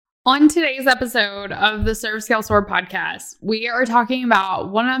On today's episode of the Serve Scale Soar podcast, we are talking about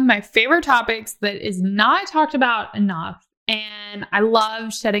one of my favorite topics that is not talked about enough. And I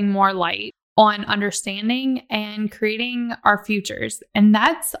love shedding more light on understanding and creating our futures. And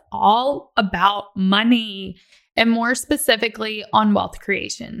that's all about money and more specifically on wealth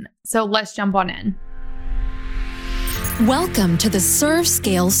creation. So let's jump on in. Welcome to the Serve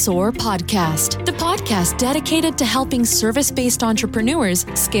Scale Soar podcast, the podcast dedicated to helping service-based entrepreneurs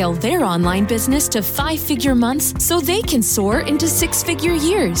scale their online business to 5-figure months so they can soar into 6-figure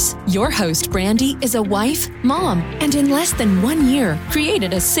years. Your host, Brandy, is a wife, mom, and in less than 1 year,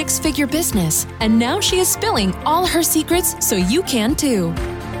 created a 6-figure business. And now she is spilling all her secrets so you can too.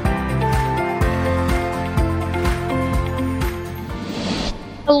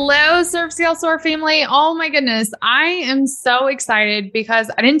 Hello, Serve Scale Soar family. Oh my goodness. I am so excited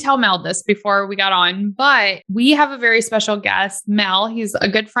because I didn't tell Mel this before we got on, but we have a very special guest, Mel. He's a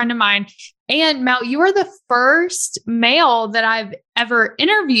good friend of mine. And Mel, you are the first male that I've ever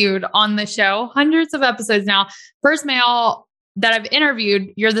interviewed on the show, hundreds of episodes now. First male that I've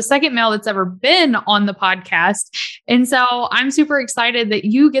interviewed. You're the second male that's ever been on the podcast. And so I'm super excited that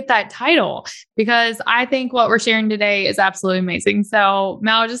you get that title because I think what we're sharing today is absolutely amazing. So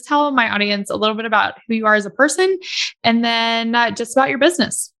Mel, just tell my audience a little bit about who you are as a person and then just about your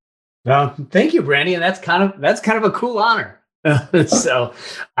business. Thank you, Brandy. And that's kind of a cool honor. So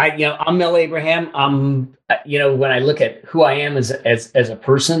I'm Mel Abraham. When I look at who I am as a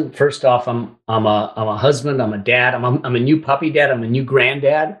person, first off, I'm a husband, I'm a dad, I'm a new puppy dad, I'm a new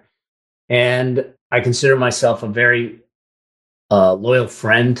granddad, and I consider myself a very loyal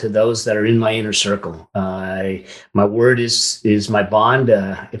friend to those that are in my inner circle. My word is my bond.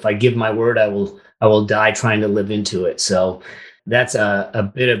 If I give my word, I will die trying to live into it. So that's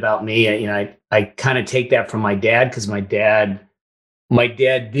a bit about me. I kind of take that from my dad because my dad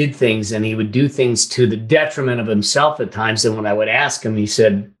did things and he would do things to the detriment of himself at times. And when I would ask him, he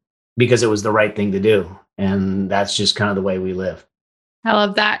said, because it was the right thing to do. And that's just kind of the way we live. I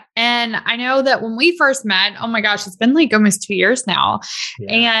love that. And I know that when we first met, oh my gosh, it's been like almost 2 years now.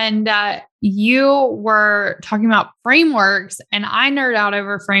 Yeah. And you were talking about frameworks and I nerd out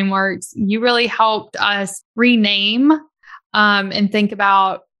over frameworks. You really helped us rename and think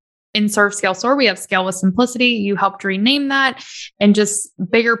about in Serve Scale Soar, we have Scale with Simplicity. You helped rename that and just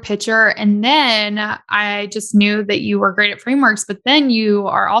bigger picture. And then I just knew that you were great at frameworks, but then you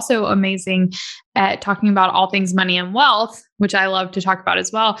are also amazing at talking about all things money and wealth, which I love to talk about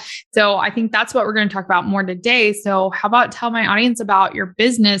as well. So I think that's what we're going to talk about more today. So how about tell my audience about your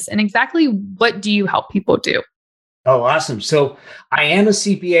business and exactly what do you help people do? Oh, awesome. So I am a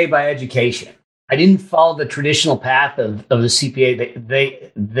CPA by education. I didn't follow the traditional path of the CPA.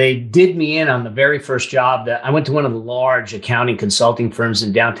 They did me in on the very first job that I went to one of the large accounting consulting firms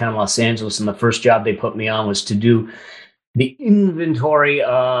in downtown Los Angeles. And the first job they put me on was to do the inventory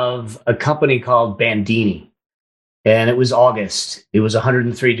of a company called Bandini. And it was August. It was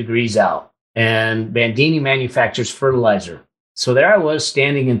 103 degrees out. And Bandini manufactures fertilizer. So there I was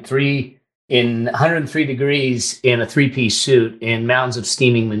standing in 103 degrees in a 3-piece suit in mounds of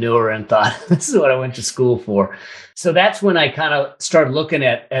steaming manure and thought, this is what I went to school for. So that's when I kind of started looking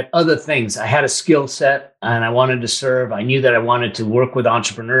at other things. I had a skill set and I wanted to serve. I knew that I wanted to work with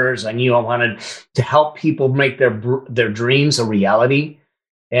entrepreneurs. I knew I wanted to help people make their dreams a reality.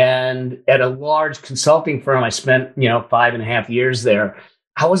 And at a large consulting firm, I spent 5.5 years there.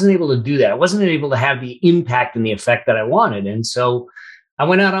 I wasn't able to do that. I wasn't able to have the impact and the effect that I wanted. And so I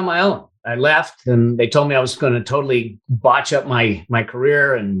went out on my own. I left and they told me I was going to totally botch up my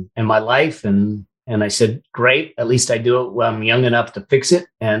career and my life. And I said, great, at least I do it when I'm young enough to fix it.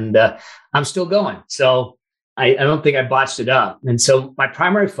 And I'm still going. So I don't think I botched it up. And so my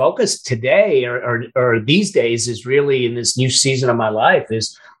primary focus today or these days is really in this new season of my life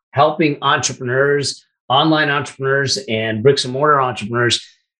is helping entrepreneurs, online entrepreneurs and bricks and mortar entrepreneurs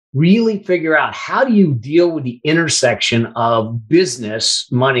really figure out how do you deal with the intersection of business,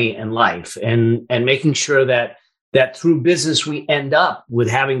 money, and life, and making sure that through business, we end up with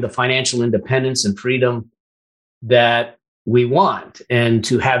having the financial independence and freedom that we want and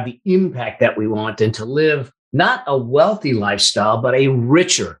to have the impact that we want and to live not a wealthy lifestyle, but a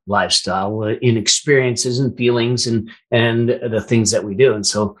richer lifestyle in experiences and feelings and the things that we do. And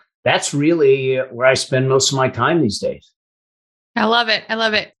so that's really where I spend most of my time these days. I love it. I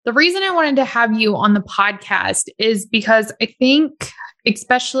love it. The reason I wanted to have you on the podcast is because I think,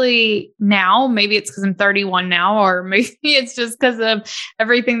 especially now, maybe it's because I'm 31 now, or maybe it's just because of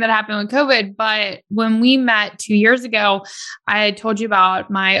everything that happened with COVID. But when we met 2 years ago, I had told you about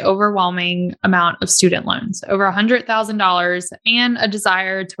my overwhelming amount of student loans, over $100,000, and a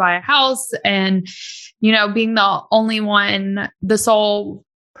desire to buy a house. And, being the only one, the sole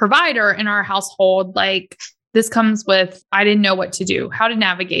provider in our household, like, this comes with, I didn't know what to do, how to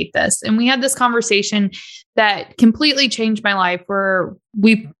navigate this. And we had this conversation that completely changed my life, where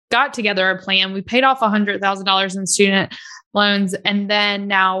we got together a plan. We paid off $100,000 in student loans. And then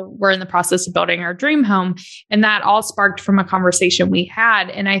now we're in the process of building our dream home. And that all sparked from a conversation we had.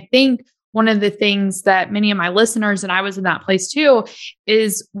 And I think one of the things that many of my listeners, and I was in that place too,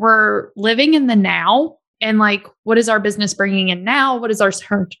 is we're living in the now. And like, what is our business bringing in now? What is our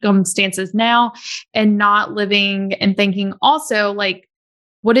circumstances now? And not living and thinking also like,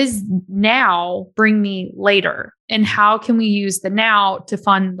 what is now bring me later? And how can we use the now to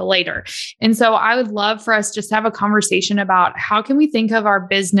fund the later? And so I would love for us just to have a conversation about how can we think of our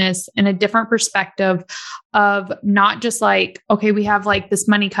business in a different perspective of not just like, okay, we have like this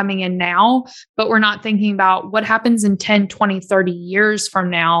money coming in now, but we're not thinking about what happens in 10, 20, 30 years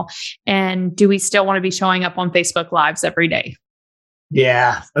from now. And do we still want to be showing up on Facebook Lives every day?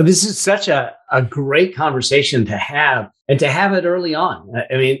 Yeah, this is such a great conversation to have, and to have it early on.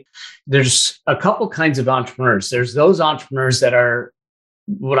 I mean, there's a couple kinds of entrepreneurs. There's those entrepreneurs that are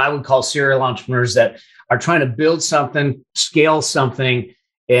what I would call serial entrepreneurs that are trying to build something, scale something,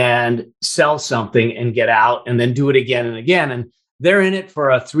 and sell something and get out and then do it again and again. And they're in it for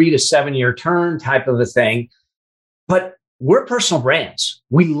a 3 to 7 year turn type of a thing. But we're personal brands.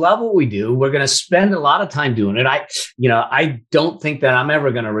 We love what we do. We're going to spend a lot of time doing it. I don't think that I'm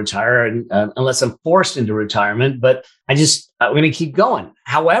ever going to retire unless I'm forced into retirement, but I'm going to keep going.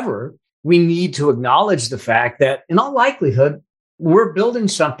 However, we need to acknowledge the fact that in all likelihood, we're building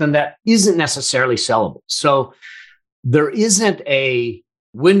something that isn't necessarily sellable. So there isn't a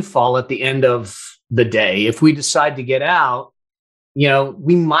windfall at the end of the day. If we decide to get out,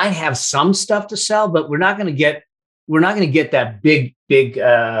 we might have some stuff to sell, but we're not going to get that big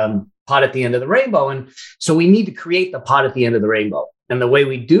pot at the end of the rainbow. And so we need to create the pot at the end of the rainbow. And the way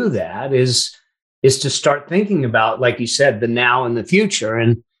we do that is to start thinking about, like you said, the now and the future,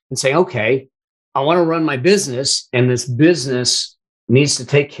 and saying, okay, I want to run my business, and this business needs to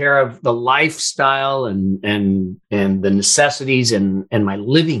take care of the lifestyle and the necessities and my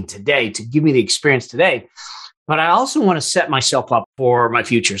living today to give me the experience today. But I also want to set myself up for my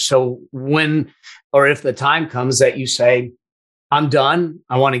future. So when, or if the time comes that you say, I'm done,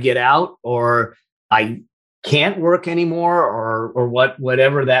 I want to get out, or I can't work anymore, or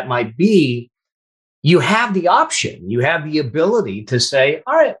whatever that might be, you have the option. You have the ability to say,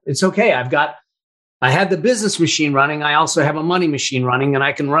 all right, it's okay. I have the business machine running. I also have a money machine running, and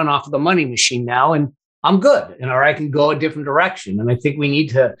I can run off of the money machine now, and I'm good. Or I can go a different direction. And I think we need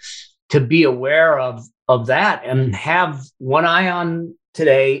to be aware of that and have one eye on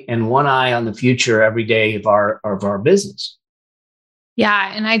today and one eye on the future every day of our business.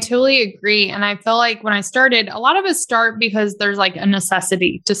 Yeah. And I totally agree. And I feel like when I started, a lot of us start because there's like a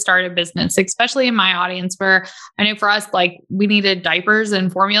necessity to start a business, especially in my audience, where I know for us, like we needed diapers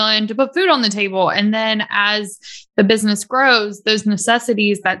and formula and to put food on the table. And then as the business grows, those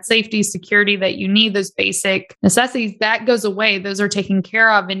necessities, that safety, security that you need, those basic necessities, that goes away. Those are taken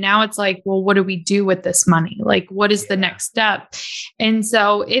care of. And now it's like, well, what do we do with this money? Like, what is the next step? And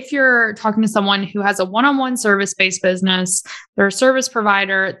so if you're talking to someone who has a one-on-one service-based business, they're a service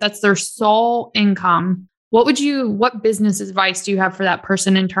provider, that's their sole income, what business advice do you have for that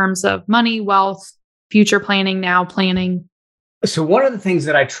person in terms of money, wealth, future planning, now planning? So one of the things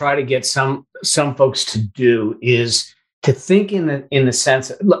that I try to get some folks to do is to think in the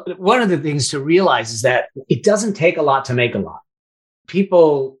sense, look, one of the things to realize is that it doesn't take a lot to make a lot.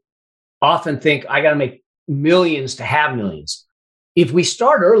 People often think I got to make millions to have millions. If we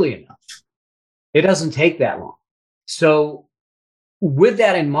start early enough, it doesn't take that long. So with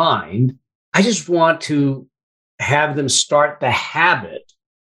that in mind, I just want to have them start the habit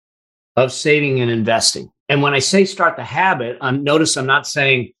of saving and investing. And when I say start the habit, notice I'm not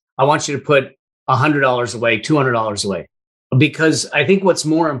saying I want you to put $100 away, $200 away, because I think what's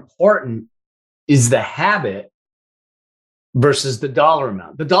more important is the habit versus the dollar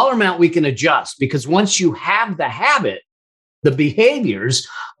amount. The dollar amount we can adjust, because once you have the habit, the behaviors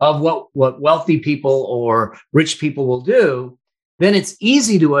of what wealthy people or rich people will do, then it's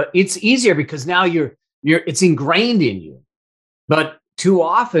easier because now it's ingrained in you. But too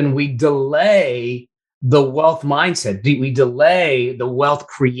often we delay the wealth mindset. We delay the wealth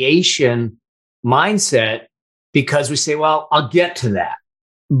creation mindset because we say, well, I'll get to that.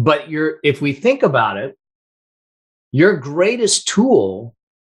 But if we think about it, your greatest tool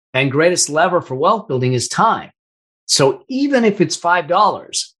and greatest lever for wealth building is time. So even if it's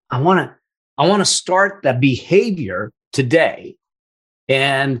 $5, I want to start that behavior today,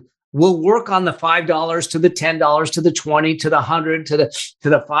 and we'll work on the $5 to the $10 to the $20 to the $100 to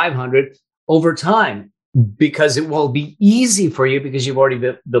the $500 over time, because it will be easy for you because you've already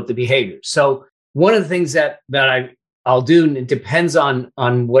built the behavior. So one of the things that I'll do, and it depends on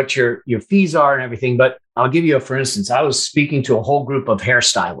what your fees are and everything, but I'll give you for instance. I was speaking to a whole group of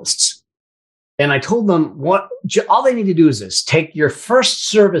hairstylists, and I told them all they need to do is this: take your first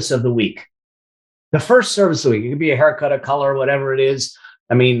service of the week. The first service of the week, it could be a haircut, a color, whatever it is.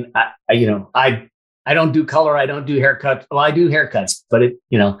 I mean, I don't do color, I don't do haircuts. Well, I do haircuts, but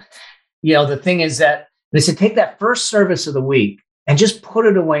the thing is that they said, take that first service of the week and just put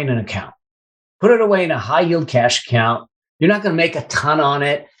it away in an account. Put it away in a high yield cash account. You're not going to make a ton on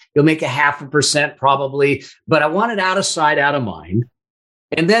it. You'll make 0.5% probably, but I want it out of sight, out of mind.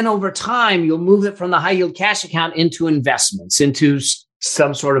 And then over time, you'll move it from the high yield cash account into investments, into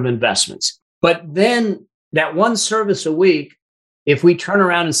some sort of investments. But then that one service a week, if we turn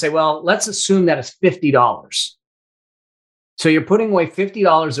around and say, well, let's assume that it's $50. So you're putting away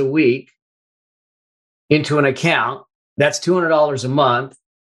 $50 a week into an account. That's $200 a month.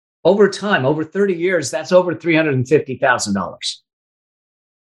 Over time, over 30 years, that's over $350,000.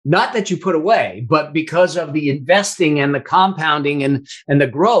 Not that you put away, but because of the investing and the compounding and the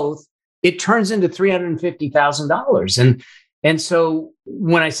growth, it turns into $350,000. And so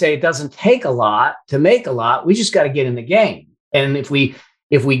when I say it doesn't take a lot to make a lot, we just got to get in the game. And if we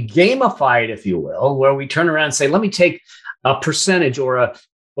gamify it, if you will, where we turn around and say, let me take a percentage or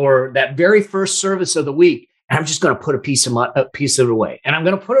that very first service of the week, and I'm just going to put a piece of it away. And I'm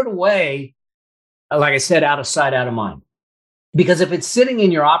going to put it away, like I said, out of sight, out of mind. Because if it's sitting in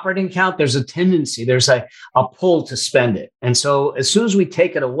your operating account, there's a tendency, there's a pull to spend it. And so as soon as we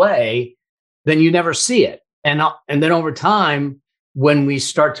take it away, then you never see it. And then over time, when we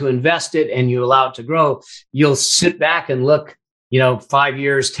start to invest it and you allow it to grow, you'll sit back and look, 5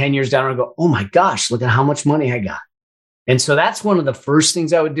 years, 10 years down and go, oh my gosh, look at how much money I got. And so that's one of the first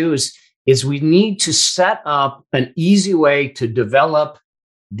things I would do is we need to set up an easy way to develop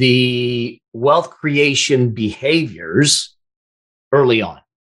the wealth creation behaviors early on.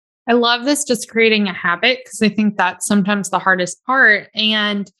 I love this, just creating a habit, because I think that's sometimes the hardest part.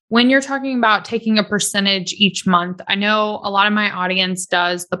 And when you're talking about taking a percentage each month, I know a lot of my audience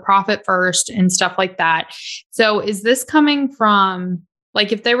does the profit first and stuff like that. So is this coming from,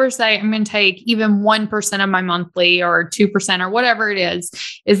 like, if they were saying, I'm going to take even 1% of my monthly or 2% or whatever it is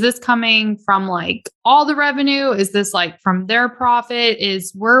this coming from like all the revenue? Is this like from their profit?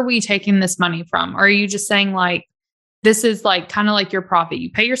 Where are we taking this money from? Or are you just saying like, this is like kind of like your profit? You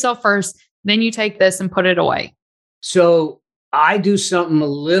pay yourself first, then you take this and put it away. So I do something a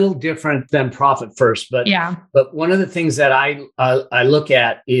little different than profit first, but one of the things that I look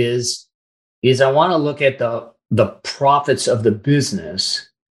at is I want to look at the profits of the business.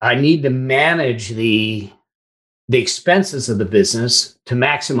 I need to manage the expenses of the business to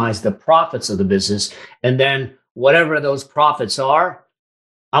maximize the profits of the business, and then whatever those profits are,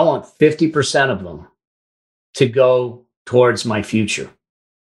 I want 50% of them to go towards my future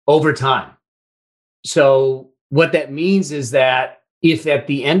over time. So what that means is that if at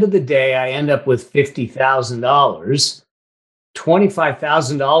the end of the day, I end up with $50,000,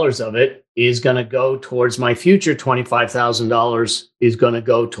 $25,000 of it is going to go towards my future. $25,000 is going to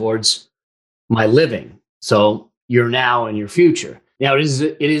go towards my living. So your now and your future. Now, it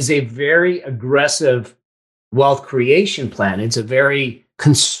is a very aggressive wealth creation plan. It's a very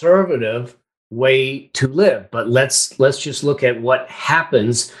conservative way to live. But let's just look at what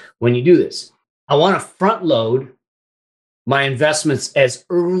happens when you do this. I want to front load my investments as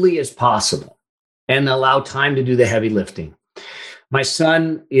early as possible and allow time to do the heavy lifting. My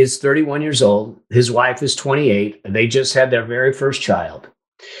son is 31 years old. His wife is 28. They just had their very first child.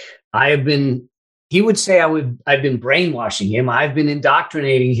 He would say I've been brainwashing him. I've been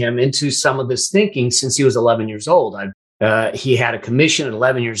indoctrinating him into some of this thinking since he was 11 years old. He had a commission at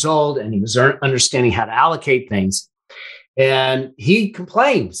 11 years old, and he was understanding how to allocate things. And he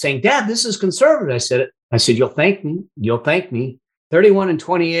complained, saying, "Dad, this is conservative." I said, "You'll thank me. You'll thank me." 31 and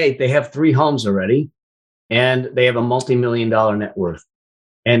 28, they have 3 homes already, and they have a multi-million-dollar net worth.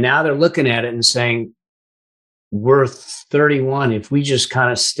 And now they're looking at it and saying, we're 31. If we just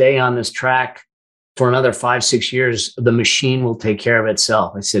kind of stay on this track for another 5-6 years, the machine will take care of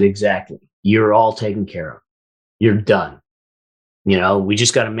itself. I said, exactly. you're all taken care of. You're done. We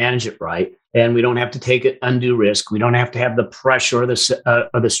just got to manage it right. And we don't have to take an undue risk. We don't have to have the pressure or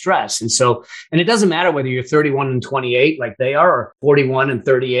the stress. And it doesn't matter whether you're 31 and 28 like they are, or 41 and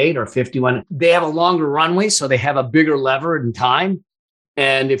 38 or 51. They have a longer runway, so they have a bigger lever in time.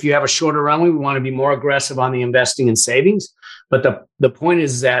 And if you have a shorter runway, we want to be more aggressive on the investing and savings. But the point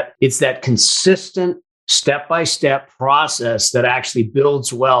is that it's that consistent step-by-step process that actually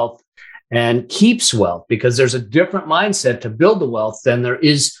builds wealth and keeps wealth, because there's a different mindset to build the wealth than there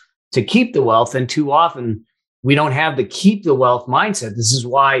is to keep the wealth. And too often we don't have the keep the wealth mindset. This is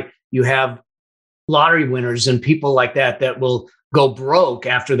why you have lottery winners and people like that will go broke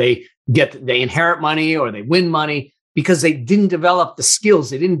after they inherit money or they win money, because they didn't develop the skills.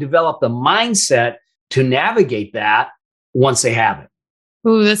 They didn't develop the mindset to navigate that once they have it.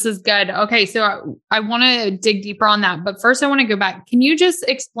 Ooh, this is good. Okay. So I want to dig deeper on that, but first I want to go back. Can you just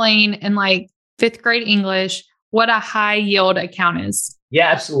explain in like 5th grade English what a high yield account is? Yeah,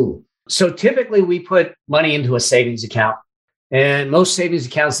 absolutely. So typically we put money into a savings account, and most savings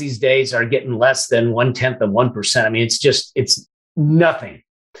accounts these days are getting less than 1/10 of 1%. I mean, it's nothing.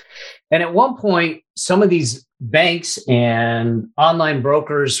 And at one point, some of these banks and online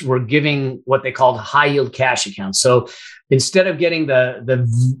brokers were giving what they called high yield cash accounts. So instead of getting the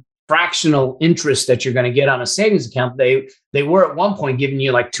fractional interest that you're going to get on a savings account, they were at one point giving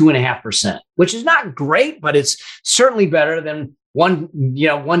you like 2.5%, which is not great, but it's certainly better than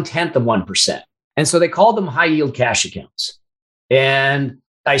 1/10 of 1%. And so they called them high yield cash accounts. And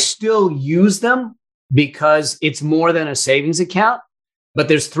I still use them because it's more than a savings account. But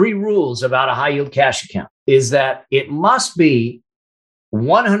there's 3 rules about a high yield cash account: is that it must be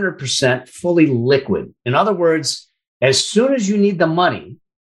 100% fully liquid. In other words, as soon as you need the money,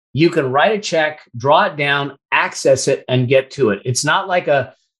 you can write a check, draw it down, access it, and get to it. It's not like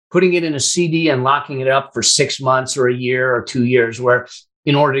putting it in a CD and locking it up for 6 months or a year or 2 years, where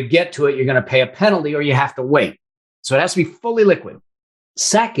in order to get to it, you're going to pay a penalty or you have to wait. So it has to be fully liquid.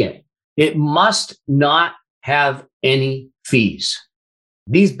 Second, it must not have any fees.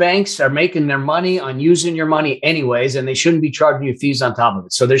 These banks are making their money on using your money anyways, and they shouldn't be charging you fees on top of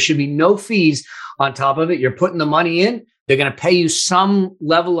it. So there should be no fees on top of it. You're putting the money in. They're going to pay you some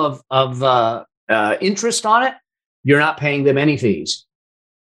level of interest on it. You're not paying them any fees.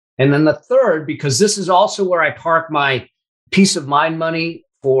 And then the third, because this is also where I park my peace of mind money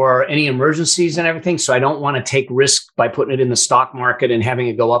for any emergencies and everything, so I don't want to take risk by putting it in the stock market and having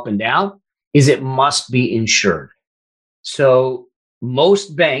it go up and down, is it must be insured. So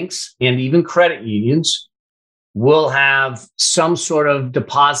most banks and even credit unions will have some sort of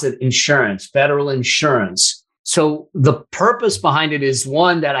deposit insurance, federal insurance. So the purpose behind it is,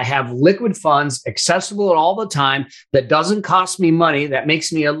 one, that I have liquid funds accessible all the time, that doesn't cost me money, that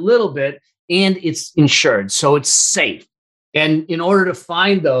makes me a little bit, and it's insured. So it's safe. And in order to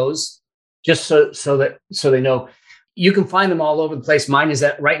find those, just so they know, you can find them all over the place. Mine is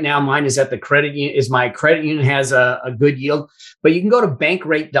at the credit union. My credit union has a good yield, but you can go to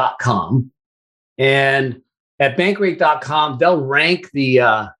bankrate.com, and at bankrate.com, they'll rank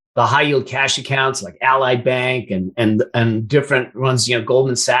the high yield cash accounts like Ally Bank and different ones.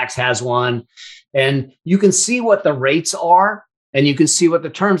 Goldman Sachs has one, and you can see what the rates are and you can see what the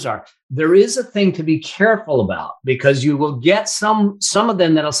terms are. There is a thing to be careful about, because you will get some of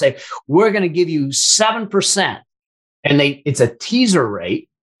them that'll say, we're going to give you 7%. And it's a teaser rate,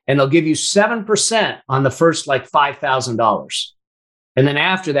 and they'll give you 7% on the first like $5,000. And then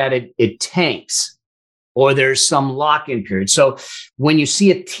after that, it tanks, or there's some lock-in period. So when you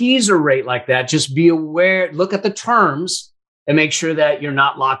see a teaser rate like that, just be aware, look at the terms and make sure that you're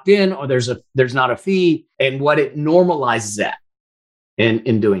not locked in, or there's not a fee, and what it normalizes at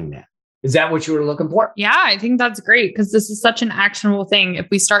in doing that. Is that what you were looking for? Yeah, I think that's great, because this is such an actionable thing. If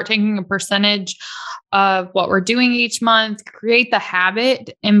we start taking a percentage of what we're doing each month, create the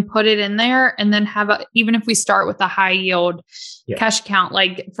habit and put it in there, and then even if we start with a high yield cash account,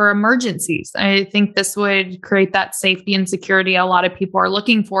 like for emergencies, I think this would create that safety and security a lot of people are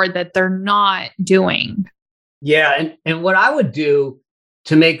looking for that they're not doing. Yeah. And what I would do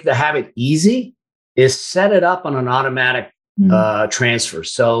to make the habit easy is set it up on an automatic transfer.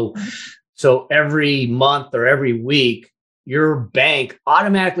 So every month or every week, your bank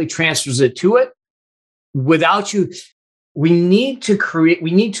automatically transfers it to it without you. We need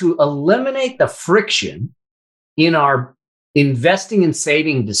to eliminate the friction in our investing and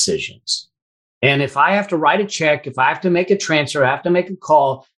saving decisions. And if I have to write a check, if I have to make a transfer, I have to make a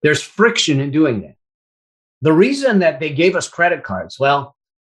call, there's friction in doing that. The reason that they gave us credit cards, well,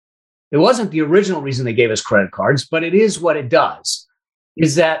 it wasn't the original reason they gave us credit cards, but it is what it does,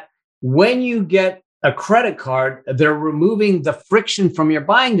 is that when you get a credit card, they're removing the friction from your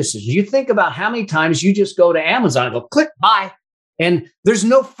buying decisions. You think about how many times you just go to Amazon and go, click, buy, and there's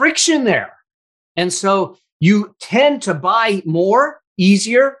no friction there. And so you tend to buy more,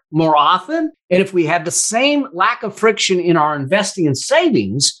 easier, more often. And if we had the same lack of friction in our investing and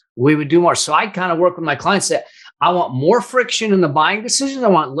savings, we would do more. So I kind of work with my clients that I want more friction in the buying decisions. I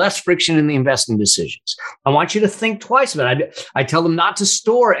want less friction in the investing decisions. I want you to think twice about it. I tell them not to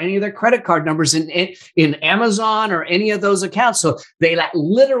store any of their credit card numbers in Amazon or any of those accounts. So they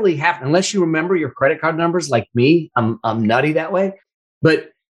literally have, unless you remember your credit card numbers like me, I'm nutty that way,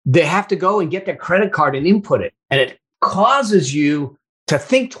 but they have to go and get their credit card and input it. And it causes you to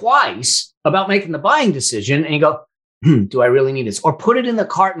think twice about making the buying decision. And you go, do I really need this? Or put it in the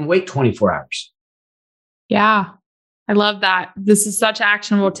cart and wait 24 hours. Yeah. I love that. This is such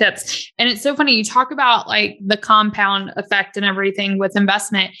actionable tips. And it's so funny. You talk about like the compound effect and everything with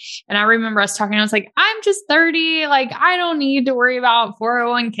investment. And I remember us talking, I was like, I'm just 30. Like, I don't need to worry about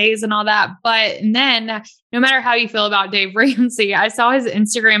 401ks and all that. But then no matter how you feel about Dave Ramsey, I saw his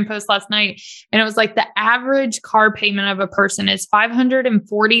Instagram post last night and it was like the average car payment of a person is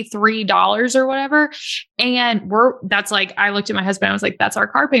 $543 or whatever. And that's like, I looked at my husband, I was like, that's our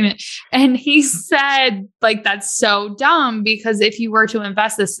car payment. And he said, like, that's so dumb because if you were to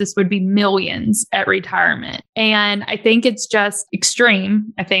invest this would be millions at retirement. And I think it's just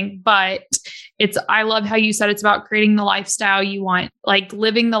extreme, but I love how you said it's about creating the lifestyle you want, like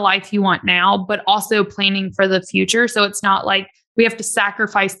living the life you want now, but also planning for the future. So it's not like we have to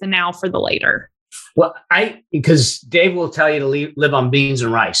sacrifice the now for the later. Well, because Dave will tell you to live on beans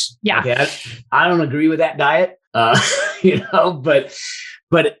and rice. Yeah. Okay? I don't agree with that diet, but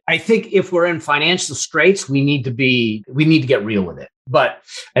I think if we're in financial straits, we need to get real with it. But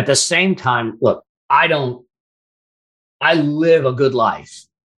at the same time, look, I live a good life.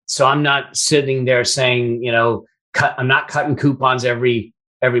 So I'm not sitting there saying, I'm not cutting coupons every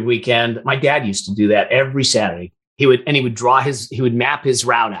weekend. My dad used to do that every Saturday. He would map his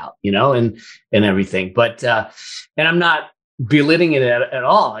route out, and everything. But, and I'm not belittling it at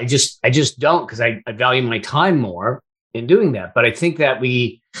all. I just don't, because I value my time more in doing that. But I think that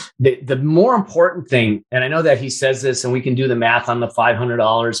the more important thing, and I know that he says this and we can do the math on the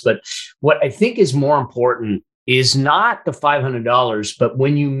 $500, but what I think is more important is not the $500, but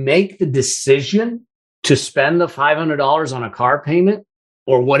when you make the decision to spend the $500 on a car payment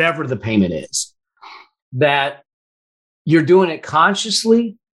or whatever the payment is, that you're doing it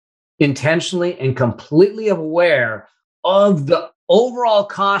consciously, intentionally, and completely aware of the overall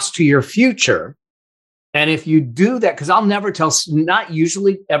cost to your future. And if you do that, because I'll not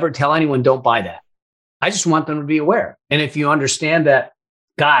usually ever tell anyone, don't buy that. I just want them to be aware. And if you understand that,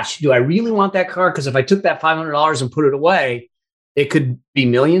 gosh, do I really want that car? Because if I took that $500 and put it away, it could be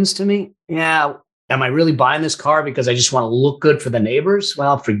millions to me. Yeah. Am I really buying this car because I just want to look good for the neighbors?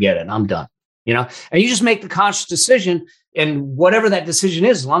 Well, forget it. I'm done. And you just make the conscious decision, and whatever that decision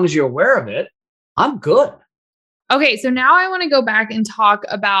is, as long as you're aware of it, I'm good. Okay. So now I want to go back and talk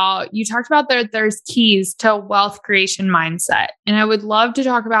about, you talked about there's keys to wealth creation mindset. And I would love to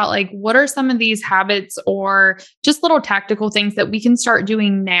talk about like, what are some of these habits or just little tactical things that we can start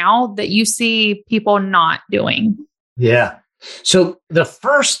doing now that you see people not doing? Yeah. So the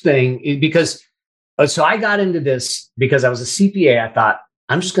first thing is so I got into this because I was a CPA. I thought,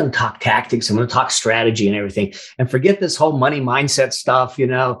 I'm just going to talk tactics. I'm going to talk strategy and everything and forget this whole money mindset stuff,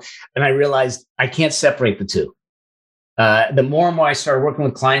 And I realized I can't separate the two. The more and more I started working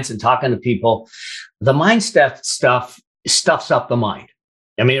with clients and talking to people, the mindset stuff stuffs up the mind.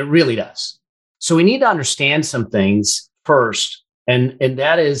 I mean, it really does. So we need to understand some things first. And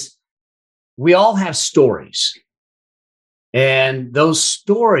that is, we all have stories. And those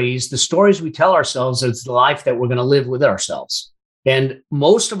stories, the stories we tell ourselves, is the life that we're going to live with ourselves. And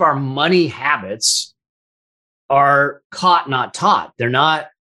most of our money habits are caught, not taught.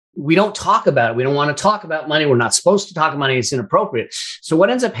 We don't talk about it. We don't want to talk about money. We're not supposed to talk about money. It's inappropriate. So what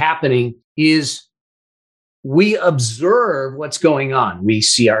ends up happening is we observe what's going on. We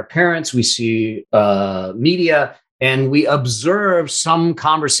see our parents, we see media, and we observe some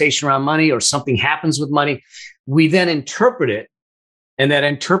conversation around money or something happens with money. We then interpret it, and that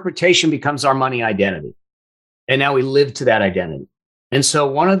interpretation becomes our money identity. And now we live to that identity. And so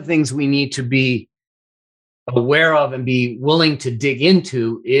one of the things we need to be aware of and be willing to dig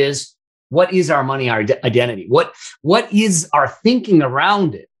into is, what is our money identity? What is our thinking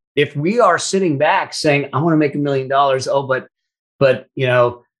around it? If we are sitting back saying, I want to make $1 million, but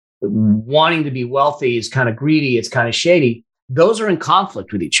wanting to be wealthy is kind of greedy, it's kind of shady, those are in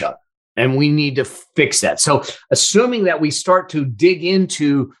conflict with each other. And we need to fix that. So assuming that we start to dig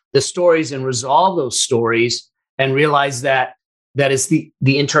into the stories and resolve those stories and realize that it's the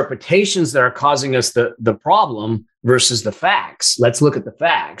interpretations that are causing us the problem versus the facts. Let's look at the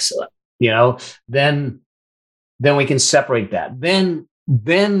facts, then we can separate that. Then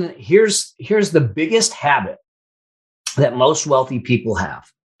here's the biggest habit that most wealthy people have.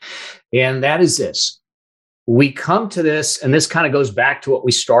 And that is this. We come to this, and this kind of goes back to what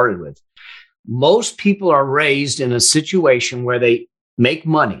we started with. Most people are raised in a situation where they make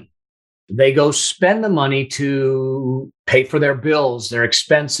money. They go spend the money to pay for their bills, their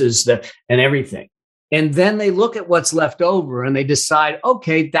expenses, and everything. And then they look at what's left over and they decide,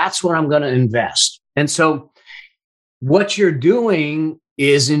 okay, that's what I'm going to invest. And so what you're doing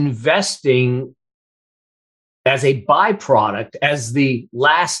is investing as a byproduct, as the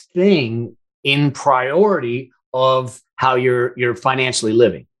last thing in priority of how you're financially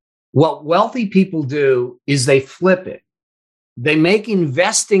living. What wealthy people do is they flip it. They make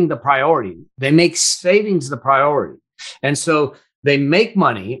investing the priority. They make savings the priority. And so they make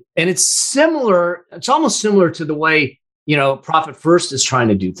money, and it's almost similar to the way, Profit First is trying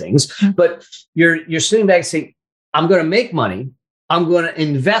to do things. But you're sitting back saying, I'm going to make money. I'm going to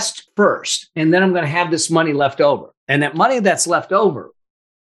invest first, and then I'm going to have this money left over. And that money that's left over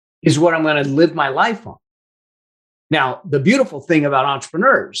is what I'm going to live my life on. Now, the beautiful thing about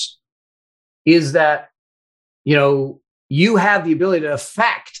entrepreneurs is that, you have the ability to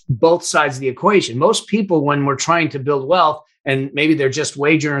affect both sides of the equation. Most people, when we're trying to build wealth, and maybe they're just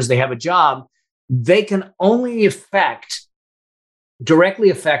wage earners, they have a job, they can only directly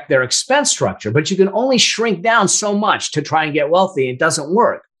affect their expense structure, but you can only shrink down so much to try and get wealthy. It doesn't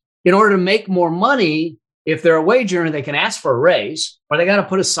work. In order to make more money, if they're a wage earner, they can ask for a raise, or they got to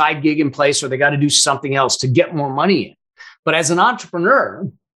put a side gig in place, or they got to do something else to get more money in. But as an entrepreneur,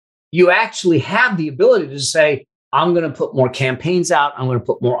 you actually have the ability to say, I'm going to put more campaigns out. I'm going to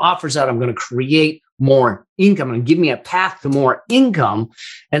put more offers out. I'm going to create more income and give me a path to more income.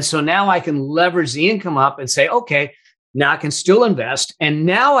 And so now I can leverage the income up and say, okay, now I can still invest. And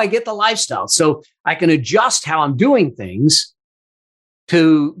now I get the lifestyle. So I can adjust how I'm doing things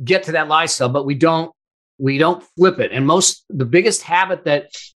to get to that lifestyle, but we don't flip it. And the biggest habit that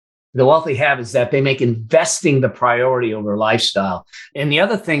the wealthy have is that they make investing the priority over lifestyle. And the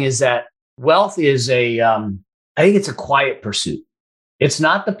other thing is that wealth is I think it's a quiet pursuit. It's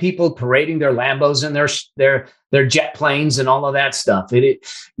not the people parading their Lambos and their jet planes and all of that stuff.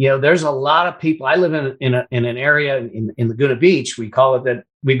 There's a lot of people. I live in an area in Laguna Beach. We call it that.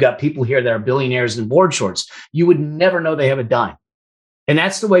 We've got people here that are billionaires in board shorts. You would never know they have a dime. And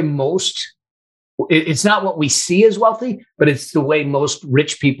that's the way it's not what we see as wealthy, but it's the way most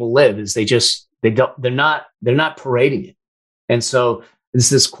rich people live. Is they're not parading it. And so it's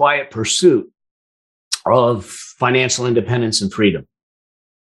this quiet pursuit of financial independence and freedom.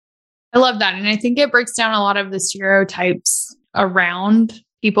 I love that. And I think it breaks down a lot of the stereotypes around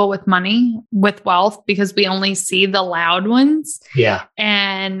people with money, with wealth, because we only see the loud ones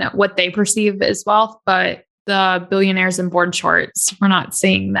and what they perceive as wealth, but the billionaires in board shorts, we're not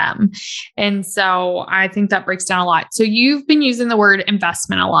seeing them. And so I think that breaks down a lot. So you've been using the word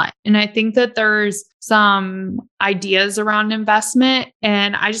investment a lot. And I think that there's some ideas around investment.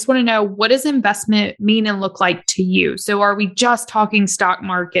 And I just want to know, what does investment mean and look like to you? So are we just talking stock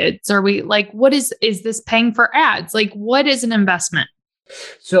markets? Are we what is this paying for ads? What is an investment?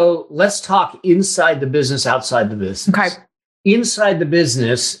 So let's talk inside the business, outside the business. Okay. Inside the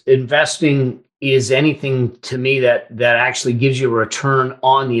business, investing is anything to me that actually gives you a return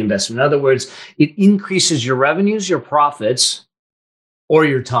on the investment. In other words, it increases your revenues, your profits, or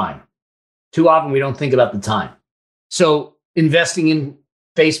your time. Too often we don't think about the time. So investing in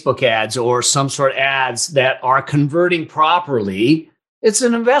Facebook ads or some sort of ads that are converting properly, it's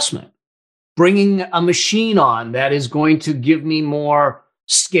an investment. Bringing a machine on that is going to give me more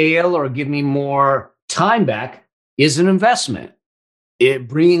scale or give me more time back is an investment.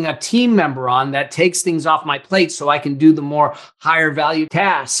 Bringing a team member on that takes things off my plate so I can do the more higher value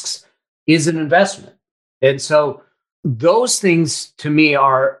tasks is an investment. And so those things to me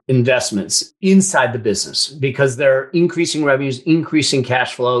are investments inside the business because they're increasing revenues, increasing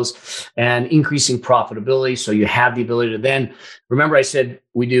cash flows, and increasing profitability. So you have the ability to then, remember I said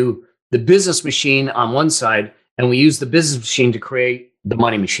we do the business machine on one side and we use the business machine to create the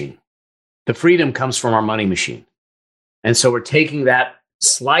money machine. The freedom comes from our money machine. And so we're taking that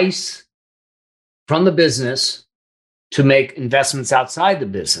slice from the business to make investments outside the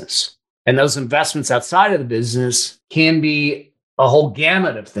business. And those investments outside of the business can be a whole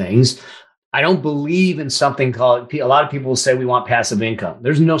gamut of things. I don't believe in something called, a lot of people will say we want passive income.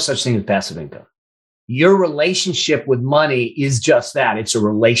 There's no such thing as passive income. Your relationship with money is just that. It's a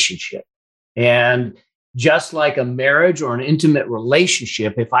relationship. And just like a marriage or an intimate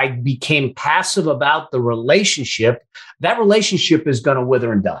relationship, if I became passive about the relationship, that relationship is going to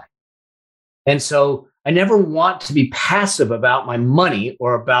wither and die. And so I never want to be passive about my money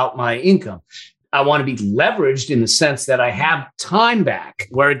or about my income. I want to be leveraged in the sense that I have time back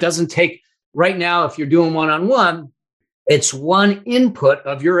where it doesn't take, right now, if you're doing one-on-one, it's one input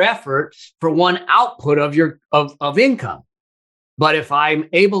of your effort for one output of your of income. But if I'm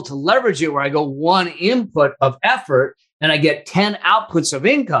able to leverage it where I go one input of effort and I get 10 outputs of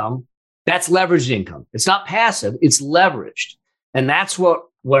income, that's leveraged income. It's not passive, it's leveraged. And that's what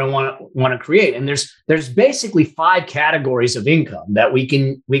I want to create. And there's basically 5 categories of income that we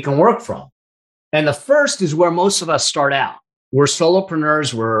can work from. And the first is where most of us start out. We're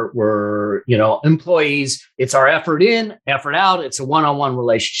solopreneurs, we're employees. It's our effort in, effort out. It's a one-on-one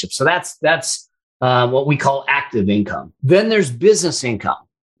relationship. So that's what we call active income. Then there's business income.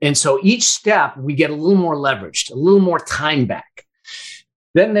 And so each step, we get a little more leveraged, a little more time back.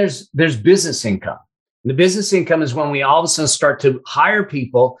 Then there's business income. And the business income is when we all of a sudden start to hire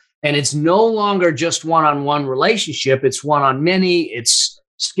people, and it's no longer just one-on-one relationship. It's one-on-many, it's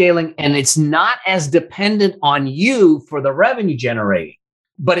scaling, and it's not as dependent on you for the revenue generating,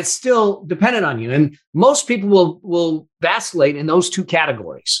 but it's still dependent on you. And most people will vacillate in those 2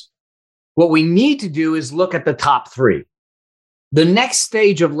 categories. What we need to do is look at the top 3. The next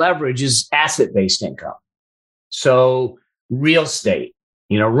stage of leverage is asset-based income. So real estate,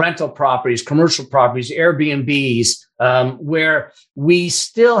 rental properties, commercial properties, Airbnbs, where we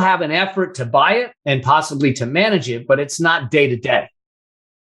still have an effort to buy it and possibly to manage it, but it's not day to day.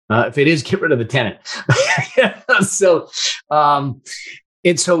 If it is, get rid of the tenant. So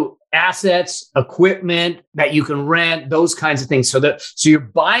assets, equipment that you can rent, those kinds of things. So you're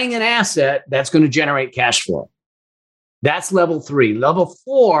buying an asset that's going to generate cash flow. That's level 3. Level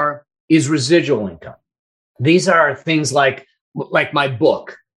 4 is residual income. These are things like my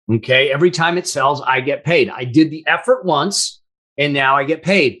book. Okay. Every time it sells, I get paid. I did the effort once and now I get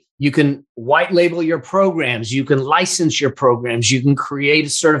paid. You can white label your programs. You can license your programs. You can create a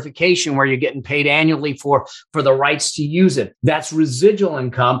certification where you're getting paid annually for the rights to use it. That's residual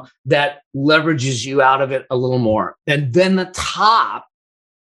income that leverages you out of it a little more. And then the top,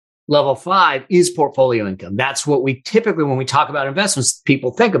 level 5, is portfolio income. That's what we typically, when we talk about investments,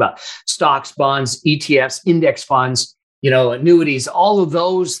 people think about: stocks, bonds, ETFs, index funds, annuities, all of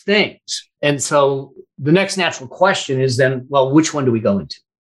those things. And so the next natural question is then, well, which one do we go into?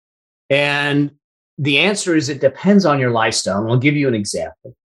 And the answer is it depends on your lifestyle. And I'll give you an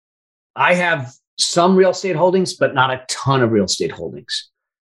example. I have some real estate holdings, but not a ton of real estate holdings.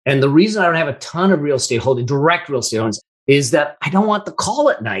 And the reason I don't have a ton of real estate holdings, direct real estate holdings, is that I don't want the call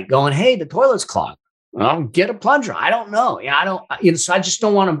at night going, hey, the toilet's clogged. Well, get a plunger. I don't know. So I just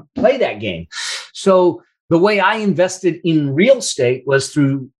don't want to play that game. So the way I invested in real estate was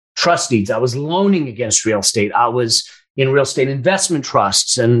through trust deeds. I was loaning against real estate. I was in real estate investment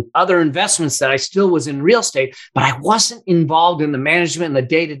trusts and other investments that I still was in real estate, but I wasn't involved in the management and the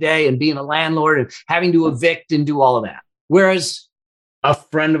day-to-day and being a landlord and having to evict and do all of that. Whereas a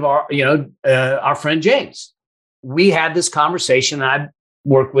friend of our friend James, we had this conversation. I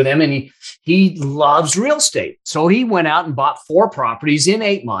worked with him and he loves real estate. So he went out and bought 4 properties in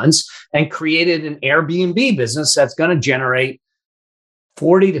 8 months and created an Airbnb business that's going to generate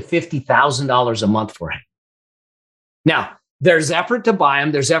 $40,000 to $50,000 a month for him. Now, there's effort to buy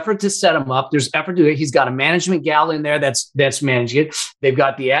them. There's effort to set them up. There's effort to, he's got a management gal in there that's managing it. They've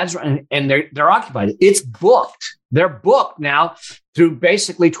got the ads and they're occupied. It's booked. They're booked now through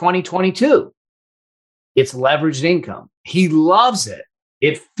basically 2022. It's leveraged income. He loves it.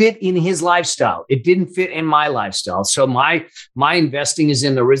 It fit in his lifestyle. It didn't fit in my lifestyle. So my investing is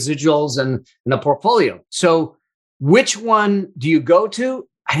in the residuals and the portfolio. So which one do you go to?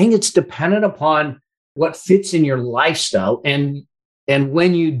 I think it's dependent upon what fits in your lifestyle. And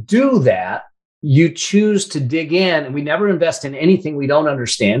when you do that, you choose to dig in, and we never invest in anything we don't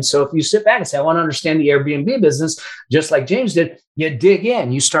understand. So if you sit back and say, I want to understand the Airbnb business, just like James did, you dig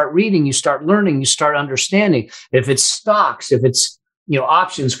in, you start reading, you start learning, you start understanding. If it's stocks, if it's,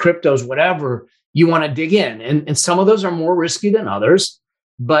 options, cryptos, whatever, you want to dig in. And some of those are more risky than others,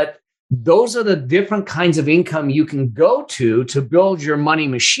 but those are the different kinds of income you can go to build your money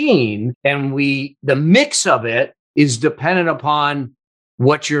machine. And the mix of it is dependent upon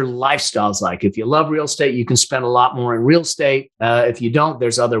what your lifestyle is like. If you love real estate, you can spend a lot more in real estate. If you don't,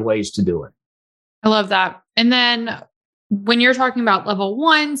 there's other ways to do it. I love that. And then when you're talking about level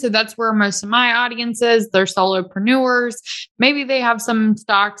one, so that's where most of my audience is, they're solopreneurs. Maybe they have some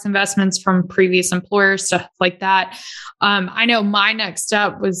stocks, investments from previous employers, stuff like that. I know my next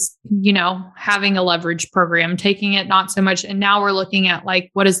step was, having a leverage program, taking it not so much. And now we're looking at like,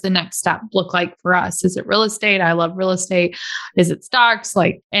 what does the next step look like for us? Is it real estate? I love real estate. Is it stocks?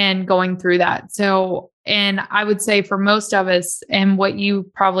 And going through that. So, and I would say for most of us, and what you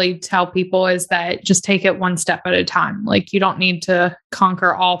probably tell people is that just take it one step at a time. Like you don't need to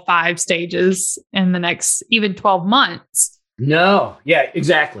conquer all 5 stages in the next even 12 months. No. Yeah,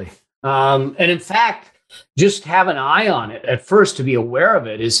 exactly. And in fact, just have an eye on it at first to be aware of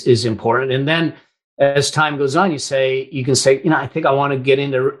it is important. And then as time goes on, you can say, I think I want to get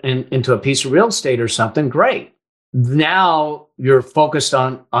into a piece of real estate or something. Great. Now you're focused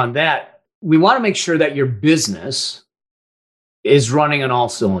on that. We want to make sure that your business is running on all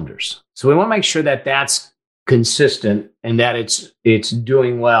cylinders. So we want to make sure that that's consistent and that it's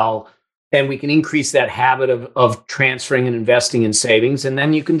doing well. And we can increase that habit of transferring and investing in savings. And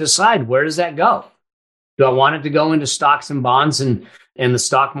then you can decide, where does that go? Do I want it to go into stocks and bonds and the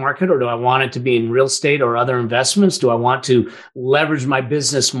stock market, or do I want it to be in real estate or other investments? Do I want to leverage my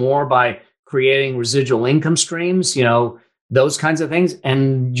business more by creating residual income streams? Those kinds of things.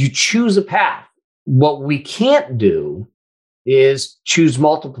 And you choose a path. What we can't do is choose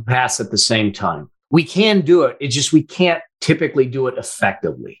multiple paths at the same time. We can do it. It's just we can't typically do it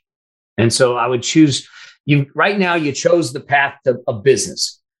effectively. And so I would choose right now. You chose the path of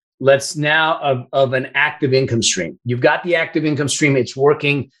business. Let's now of an active income stream. You've got the active income stream. It's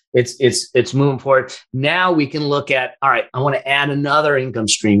working. It's moving forward. Now we can look at, all right, I want to add another income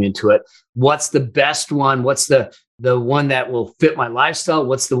stream into it. What's the best one? What's the one that will fit my lifestyle?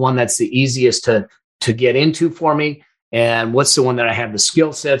 What's the one that's the easiest to get into for me? And what's the one that I have the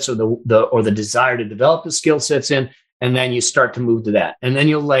skill sets or the desire to develop the skill sets in? And then you start to move to that. And then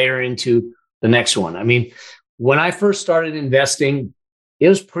you'll layer into the next one. I mean, when I first started investing, it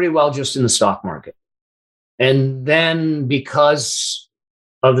was pretty well just in the stock market. And then because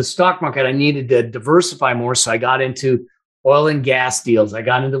of the stock market, I needed to diversify more. So I got into oil and gas deals. I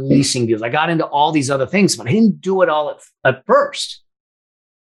got into leasing deals. I got into all these other things, but I didn't do it all at first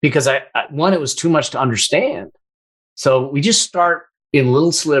because it was too much to understand. So we just start in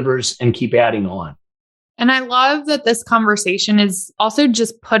little slivers and keep adding on. And I love that this conversation is also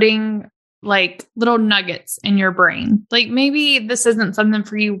just putting like little nuggets in your brain. Like maybe this isn't something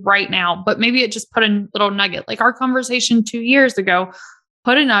for you right now, but maybe it just put a little nugget. Like our conversation 2 years ago,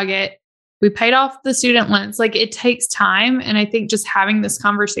 put a nugget. We paid off the student loans. Like it takes time. And I think just having this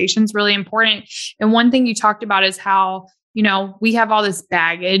conversation is really important. And one thing you talked about is how, we have all this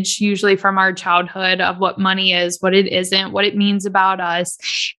baggage usually from our childhood of what money is, what it isn't, what it means about us.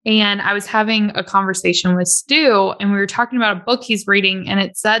 And I was having a conversation with Stu and we were talking about a book he's reading. And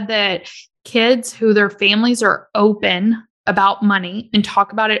it said that kids who their families are open about money and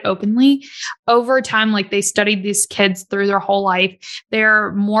talk about it openly over time, like they studied these kids through their whole life,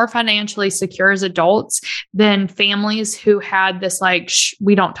 they're more financially secure as adults than families who had this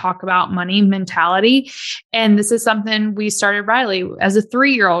we don't talk about money mentality. And this is something we started Riley as a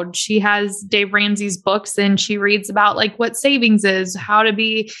 3-year-old. She has Dave Ramsey's books and she reads about what savings is, how to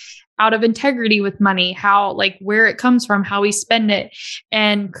be out of integrity with money, how where it comes from, how we spend it,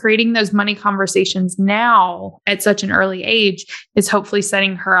 and creating those money conversations now at such an early age is hopefully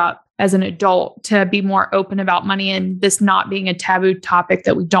setting her up as an adult to be more open about money and this not being a taboo topic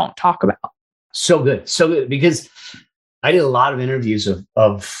that we don't talk about. So good. Because I did a lot of interviews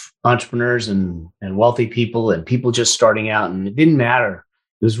of entrepreneurs and wealthy people and people just starting out, and it didn't matter.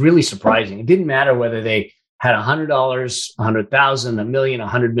 It was really surprising. It didn't matter whether they had $100, $100,000, $1 million,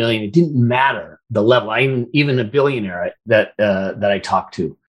 $100 million. It didn't matter the level. Even a billionaire that I talked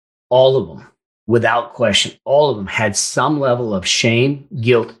to, all of them, without question, all of them had some level of shame,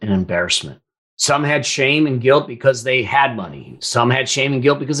 guilt, and embarrassment. Some had shame and guilt because they had money. Some had shame and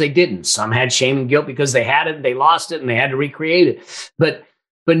guilt because they didn't. Some had shame and guilt because they had it, they lost it, and they had to recreate it. But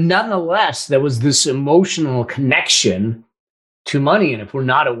nonetheless, there was this emotional connection to money. And if we're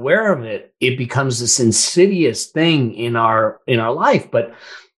not aware of it, it becomes this insidious thing in our life. But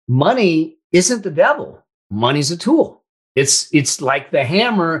money isn't the devil. Money's a tool. It's like the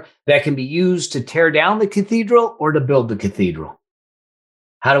hammer that can be used to tear down the cathedral or to build the cathedral.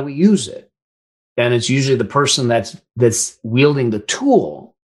 How do we use it? And it's usually the person that's wielding the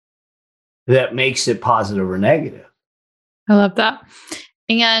tool that makes it positive or negative. I love that.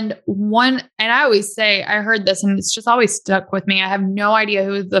 And I always say, I heard this and it's just always stuck with me. I have no idea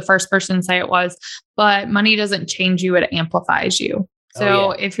who the first person to say it was, but money doesn't change you, it amplifies you.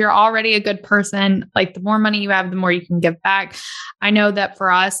 So if you're already a good person, like the more money you have, the more you can give back. I know that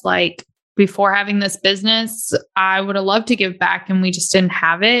for us, like before having this business, I would have loved to give back and we just didn't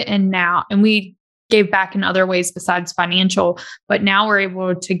have it. And we gave back in other ways besides financial, but now we're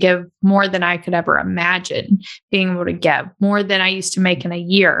able to give more than I could ever imagine being able to give, more than I used to make in a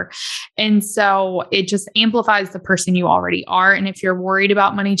year. And so it just amplifies the person you already are. And if you're worried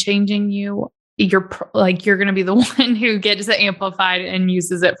about money changing you, you're going to be the one who gets it amplified and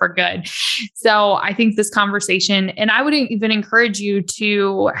uses it for good. So I think this conversation, and I would even encourage you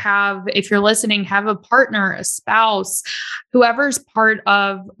to have, if you're listening, have a partner, a spouse, whoever's part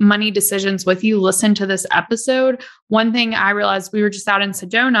of money decisions with you, listen to this episode. One thing I realized, we were just out in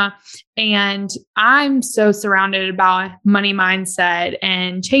Sedona, and I'm so surrounded by money mindset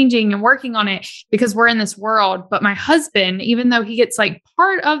and changing and working on it because we're in this world. But my husband, even though he gets like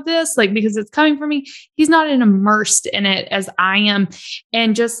part of this, like because it's coming from me, he's not immersed in it as I am.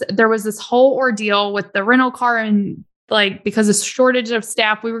 And just there was this whole ordeal with the rental car, and like because of shortage of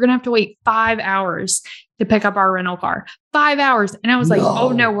staff, we were going to have to wait 5 hours to pick up our rental car. 5 hours. And I was like, oh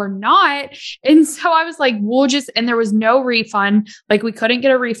no, we're not. And so I was like, and there was no refund. Like we couldn't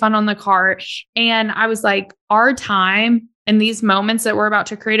get a refund on the car. And I was like, our time and these moments that we're about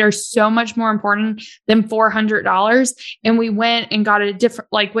to create are so much more important than $400. And we went and got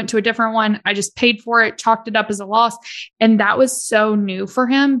went to a different one. I just paid for it, chalked it up as a loss. And that was so new for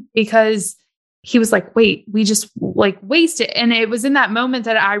him because he was like, wait, we just like waste it. And it was in that moment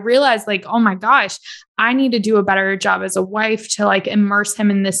that I realized like, oh my gosh, I need to do a better job as a wife to like immerse him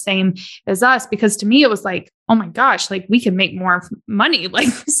in the same as us. Because to me, it was like, oh my gosh, like we can make more money. Like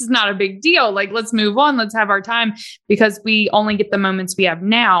this is not a big deal. Like, let's move on. Let's have our time because we only get the moments we have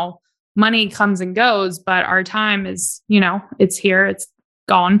now. Money comes and goes, but our time is, it's here, it's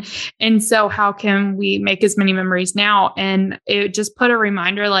gone. And so how can we make as many memories now? And it just put a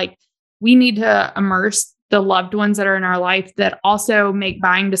reminder, like, we need to immerse the loved ones that are in our life that also make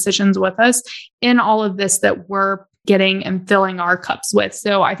buying decisions with us in all of this that we're getting and filling our cups with.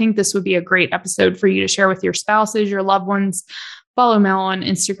 So I think this would be a great episode for you to share with your spouses, your loved ones. Follow Mel on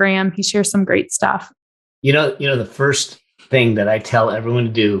Instagram. He shares some great stuff. The first thing that I tell everyone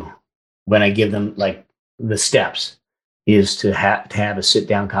to do when I give them like the steps is to have a sit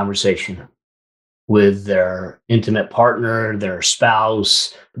down conversation with their intimate partner, their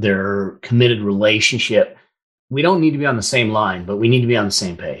spouse, their committed relationship. We don't need to be on the same line, but we need to be on the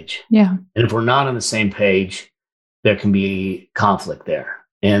same page. Yeah. And if we're not on the same page, there can be conflict there.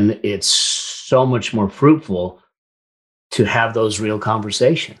 And it's so much more fruitful to have those real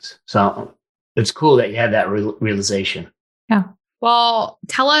conversations. So it's cool that you had that realization. Yeah. Well,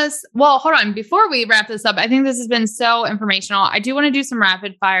 hold on. Before we wrap this up, I think this has been so informational. I do want to do some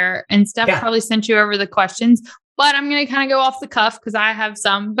rapid fire, and Steph probably sent you over the questions, but I'm going to kind of go off the cuff because I have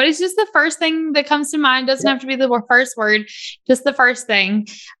some, but it's just the first thing that comes to mind. Doesn't have to be the first word, just the first thing.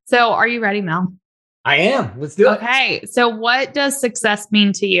 So are you ready, Mel? I am. Let's do it. Okay. So what does success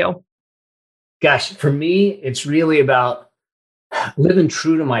mean to you? Gosh, for me, it's really about living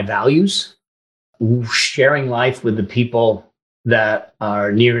true to my values, sharing life with the people that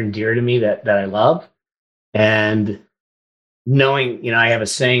are near and dear to me that I love, and knowing, I have a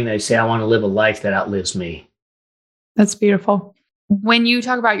saying that I say, I want to live a life that outlives me. That's beautiful. When you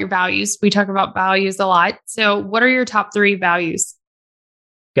talk about your values, we talk about values a lot. So what are your top 3 values?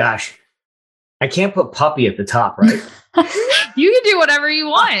 Gosh, I can't put puppy at the top, right? You can do whatever you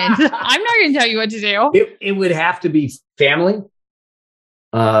want. I'm not going to tell you what to do. It would have to be family,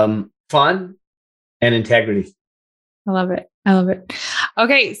 fun, and integrity. I love it.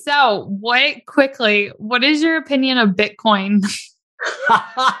 Okay. So what is your opinion of Bitcoin?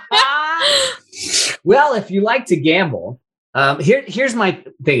 Well, if you like to gamble, here's my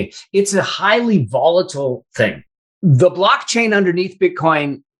thing. It's a highly volatile thing. The blockchain underneath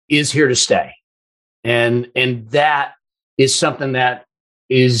Bitcoin is here to stay. And that is something that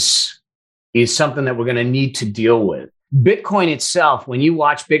is something that we're going to need to deal with. Bitcoin itself, when you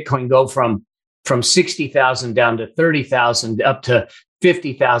watch Bitcoin go from 60,000 down to 30,000, up to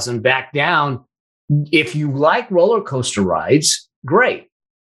 50,000, back down. If you like roller coaster rides, great.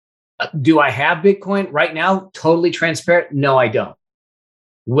 Do I have Bitcoin right now? Totally transparent. No, I don't.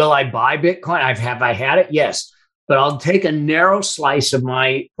 Will I buy Bitcoin? Have I had it? Yes. But I'll take a narrow slice of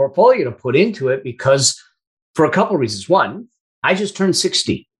my portfolio to put into it because for a couple of reasons. One, I just turned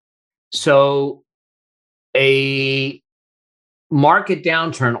 60. So a market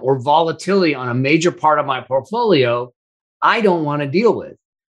downturn or volatility on a major part of my portfolio, I don't want to deal with.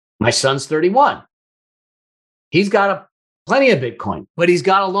 My son's 31. He's got plenty of Bitcoin, but he's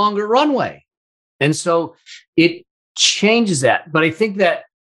got a longer runway. And so it changes that. But I think that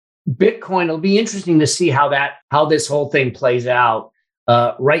Bitcoin, it'll be interesting to see how this whole thing plays out.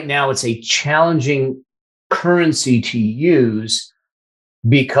 Right now, it's a challenging currency to use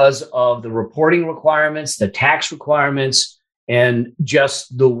because of the reporting requirements, the tax requirements, and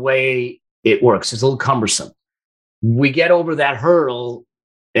just the way it works. It's a little cumbersome. We get over that hurdle,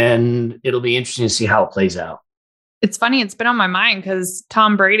 and it'll be interesting to see how it plays out. It's funny. It's been on my mind because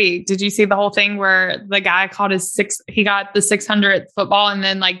Tom Brady, did you see the whole thing where the guy caught he got the 600th football. And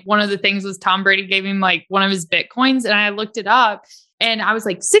then like one of the things was Tom Brady gave him like one of his Bitcoins. And I looked it up and I was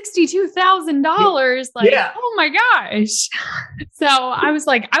like $62,000. Like, yeah. Oh my gosh. So I was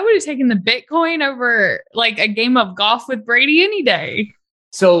like, I would have taken the Bitcoin over like a game of golf with Brady any day.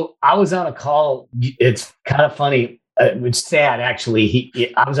 So I was on a call. It's kind of funny. It's sad, actually.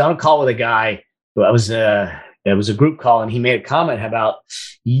 I was on a call with a guy who it was a group call, and he made a comment about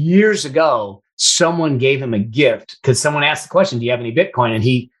years ago, someone gave him a gift because someone asked the question, do you have any Bitcoin? And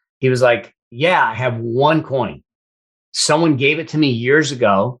he was like, yeah, I have one coin. Someone gave it to me years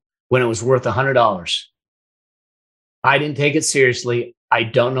ago when it was worth $100. I didn't take it seriously. I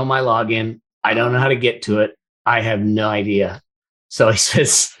don't know my login. I don't know how to get to it. I have no idea. So he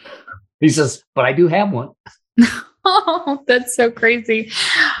says, but I do have one. Oh, that's so crazy.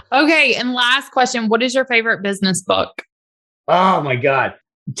 Okay. And last question. What is your favorite business book? Oh my God.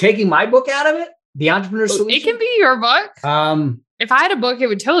 Taking my book out of it, The Entrepreneur Solution. It can be your book. If I had a book, it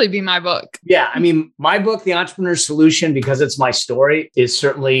would totally be my book. Yeah. I mean, my book, The Entrepreneur Solution, because it's my story, is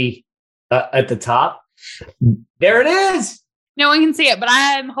certainly at the top. There it is. No one can see it, but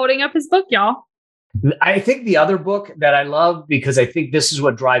I'm holding up his book, y'all. I think the other book that I love, because I think this is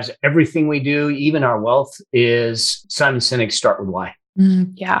what drives everything we do, even our wealth, is Simon Sinek's Start With Why.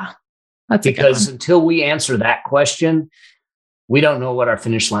 Yeah. That's because until we answer that question, we don't know what our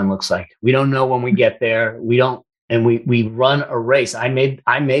finish line looks like. We don't know when we get there. We run a race. I made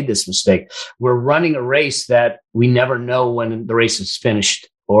this mistake. We're running a race that we never know when the race is finished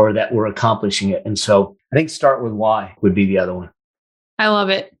or that we're accomplishing it. And so I think Start With Why would be the other one. I love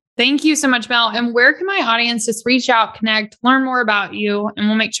it. Thank you so much, Mel. And where can my audience just reach out, connect, learn more about you? And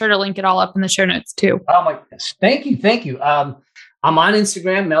we'll make sure to link it all up in the show notes too. Oh my goodness. Thank you. Thank you. I'm on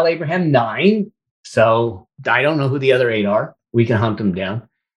Instagram, Mel Abraham 9. So I don't know who the other 8 are. We can hunt them down.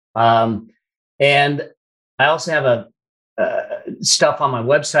 And I also have stuff on my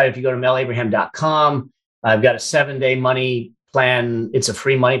website. If you go to melabraham.com, I've got a 7-day money plan. It's a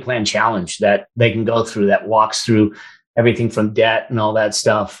free money plan challenge that they can go through that walks through everything from debt and all that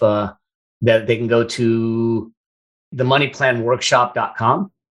stuff, that they can go to themoneyplanworkshop.com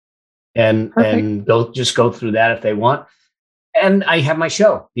and go through that if they want. And I have my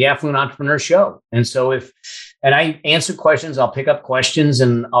show, The Affluent Entrepreneur Show. And so and I answer questions, I'll pick up questions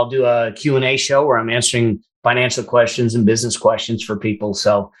and I'll do a Q&A show where I'm answering financial questions and business questions for people.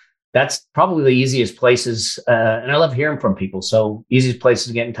 So that's probably the easiest places. And I love hearing from people. So easiest places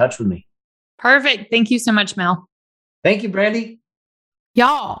to get in touch with me. Perfect. Thank you so much, Mel. Thank you, Brandy.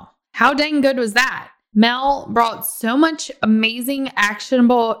 Y'all, how dang good was that? Mel brought so much amazing,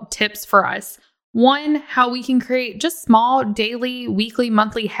 actionable tips for us. One, how we can create just small daily, weekly,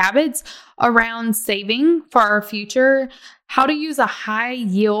 monthly habits around saving for our future, how to use a high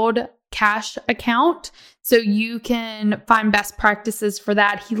yield cash account so you can find best practices for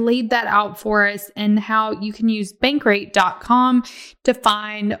that. He laid that out for us, and how you can use bankrate.com to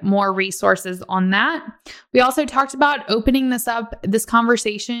find more resources on that. We also talked about opening this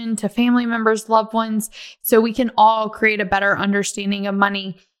conversation to family members, loved ones, so we can all create a better understanding of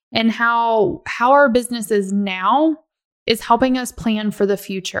money, and how our businesses now is helping us plan for the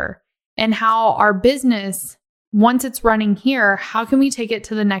future, and how our business, once it's running here, how can we take it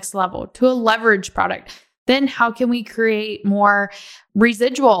to the next level, to a leverage product? Then how can we create more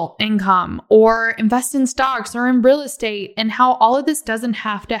residual income or invest in stocks or in real estate? And how all of this doesn't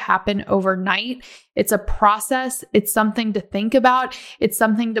have to happen overnight. It's a process. It's something to think about. It's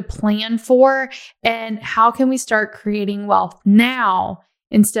something to plan for. And how can we start creating wealth now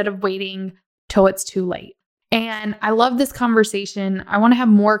instead of waiting till it's too late? And I love this conversation. I want to have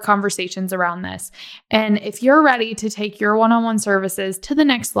more conversations around this. And if you're ready to take your one-on-one services to the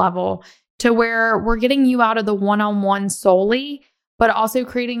next level, to where we're getting you out of the one-on-one solely, but also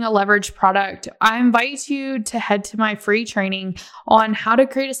creating a leverage product, I invite you to head to my free training on how to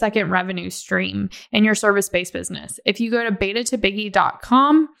create a second revenue stream in your service-based business. If you go to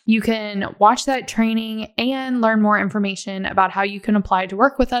beta2biggie.com, you can watch that training and learn more information about how you can apply to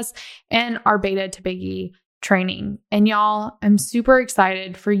work with us and our Beta to Biggie training. And y'all, I'm super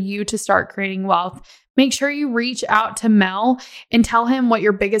excited for you to start creating wealth make sure you reach out to Mel and tell him what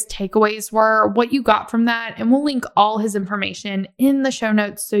your biggest takeaways were, what you got from that, and we'll link all his information in the show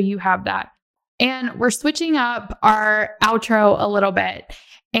notes so you have that. And we're switching up our outro a little bit.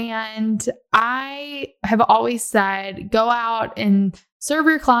 And I have always said, go out and serve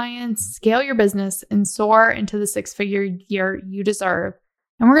your clients, scale your business, and soar into the six-figure year you deserve.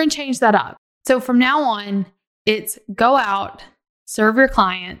 And we're going to change that up. So from now on, it's go out, serve your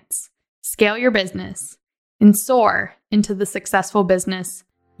clients, scale your business, and soar into the successful business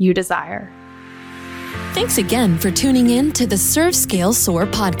you desire. Thanks again for tuning in to the Serve, Scale, Soar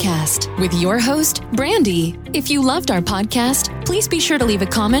podcast with your host, Brandy. If you loved our podcast, please be sure to leave a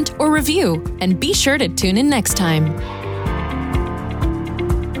comment or review, and be sure to tune in next time.